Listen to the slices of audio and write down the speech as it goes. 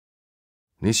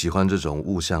你喜欢这种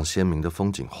物象鲜明的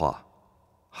风景画，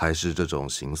还是这种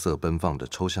形色奔放的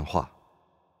抽象画？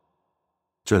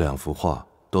这2幅画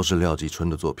都是廖继春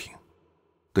的作品，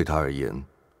对他而言，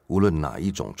无论哪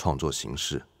一种创作形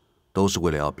式，都是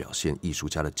为了要表现艺术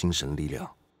家的精神力量。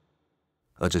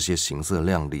而这些形色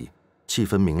亮丽、气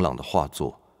氛明朗的画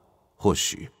作，或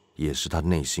许也是他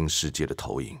内心世界的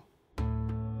投影。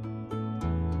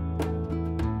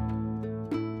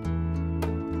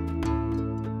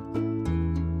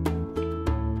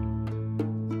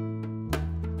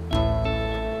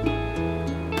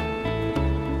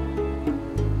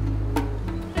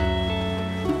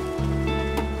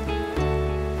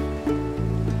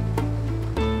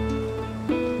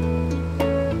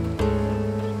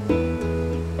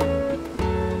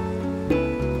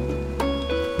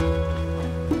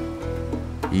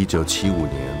1975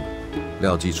年，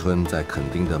廖继春在垦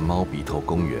丁的猫鼻头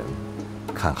公园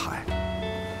看海，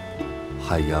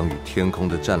海洋与天空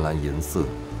的湛蓝颜色，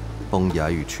崩崖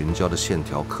与群礁的线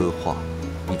条刻画，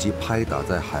以及拍打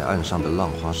在海岸上的浪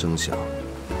花声响，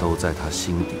都在他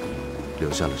心底留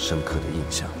下了深刻的印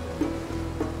象。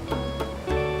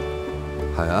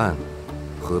海岸、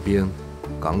河边、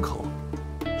港口，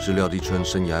是廖继春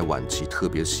生涯晚期特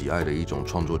别喜爱的一种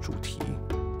创作主题。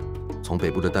从北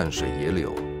部的淡水野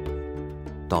柳，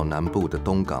到南部的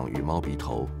东港与猫鼻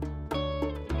头，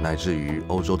乃至于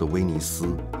欧洲的威尼斯，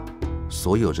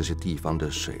所有这些地方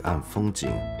的水岸风景，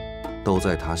都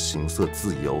在他形色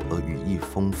自由而语义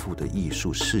丰富的艺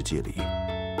术世界里，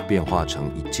变化成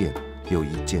一件又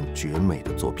一件绝美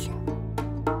的作品。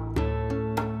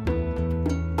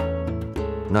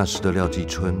那时的廖继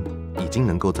春已经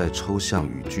能够在抽象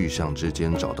与具象之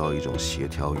间找到一种协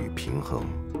调与平衡，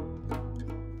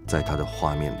在他的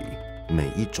画面里，每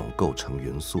一种构成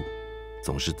元素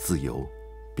总是自由、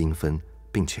缤纷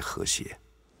并且和谐。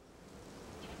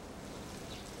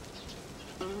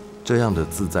这样的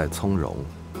自在从容，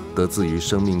得自于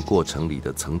生命过程里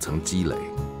的层层积累。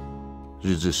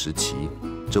日治时期，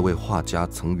这位画家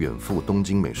曾远赴东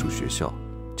京美术学校，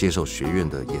接受学院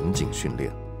的严谨训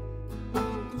练。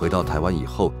回到台湾以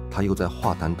后，他又在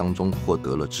画坛当中获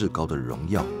得了至高的荣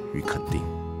耀与肯定。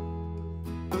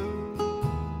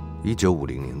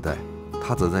1950年代，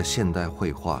他则在现代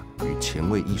绘画与前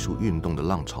卫艺术运动的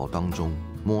浪潮当中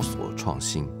摸索创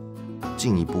新，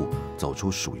进一步走出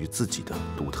属于自己的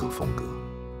独特风格。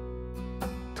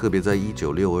特别在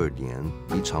1962年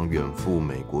一场远赴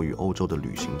美国与欧洲的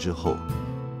旅行之后，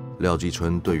廖继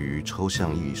春对于抽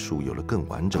象艺术有了更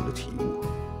完整的体悟。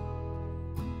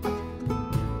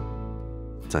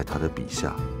在他的笔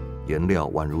下，颜料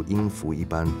宛如音符一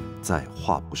般在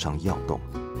画布上跃动，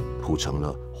谱成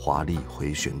了华丽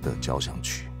回旋的交响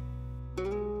曲。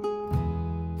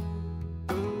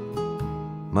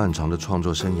漫长的创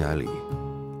作生涯里，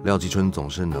廖继春总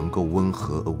是能够温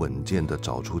和而稳健地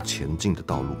找出前进的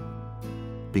道路，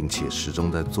并且始终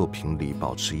在作品里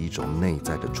保持一种内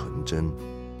在的纯真。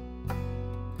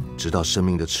直到生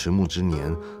命的迟暮之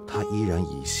年，他依然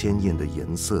以鲜艳的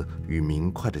颜色与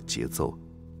明快的节奏，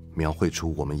描绘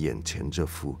出我们眼前这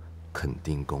幅垦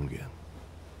丁公园。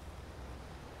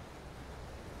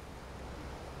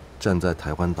站在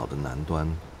台湾岛的南端，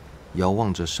遥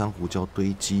望着珊瑚礁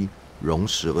堆积溶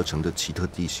蚀而成的奇特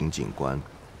地形景观，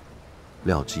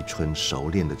廖继春熟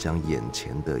练地将眼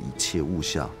前的一切物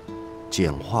象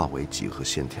简化为几何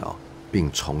线条，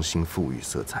并重新赋予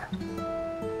色彩。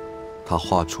他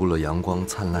画出了阳光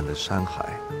灿烂的山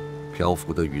海，漂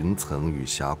浮的云层与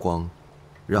霞光，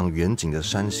让远景的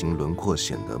山形轮廓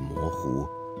显得模糊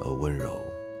而温柔。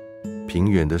平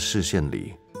远的视线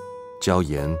里，礁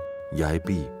岩、崖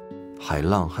壁、海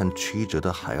浪和曲折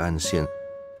的海岸线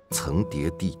层叠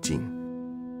递进，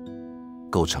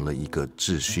构成了一个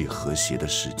秩序和谐的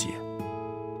世界。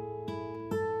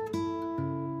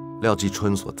廖继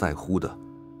春所在乎的，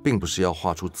并不是要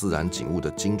画出自然景物的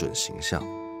精准形象，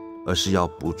而是要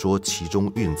捕捉其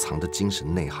中蕴藏的精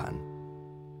神内涵。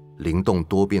灵动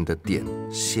多变的点、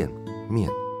线、面，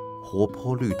活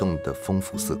泼律动的丰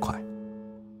富色块，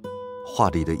画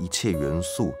里的一切元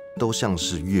素都像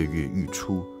是跃跃欲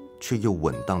出，却又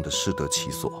稳当的适得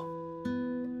其所。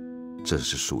这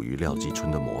是属于廖继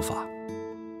春的魔法。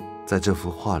在这幅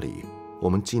画里，我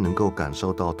们既能够感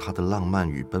受到他的浪漫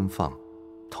与奔放，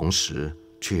同时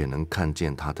却也能看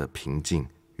见他的平静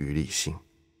与理性。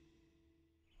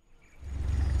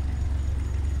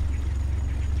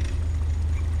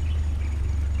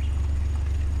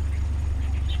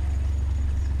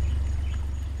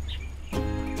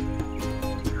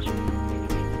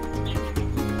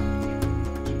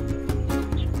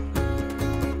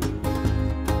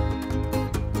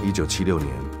1976年，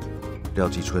廖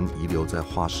继春遗留在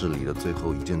画室里的最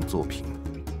后一件作品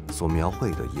所描绘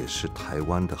的也是台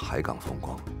湾的海港风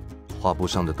光。画布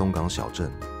上的东港小镇，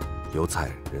油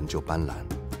彩仍旧斑斓。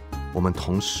我们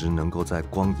同时能够在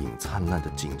光影灿烂的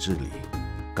景致里，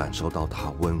感受到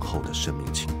它温厚的生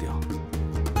命情调。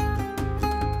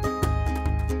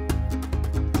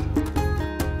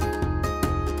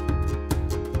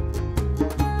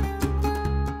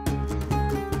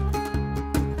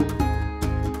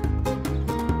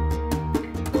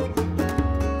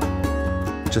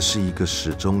这是一个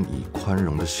始终以宽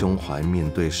容的胸怀面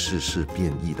对世事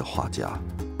变异的画家。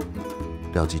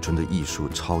廖继春的艺术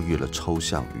超越了抽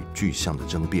象与具象的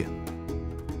争辩，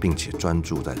并且专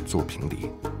注在作品里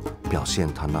表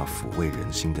现他那抚慰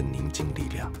人心的宁静力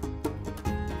量。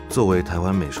作为台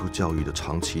湾美术教育的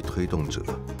长期推动者，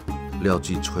廖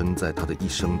继春在他的一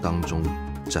生当中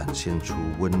展现出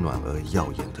温暖而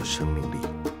耀眼的生命力，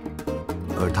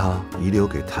而他遗留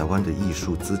给台湾的艺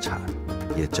术资产，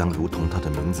也将如同他的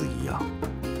名字一样，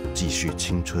继续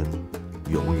青春，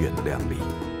永远亮丽。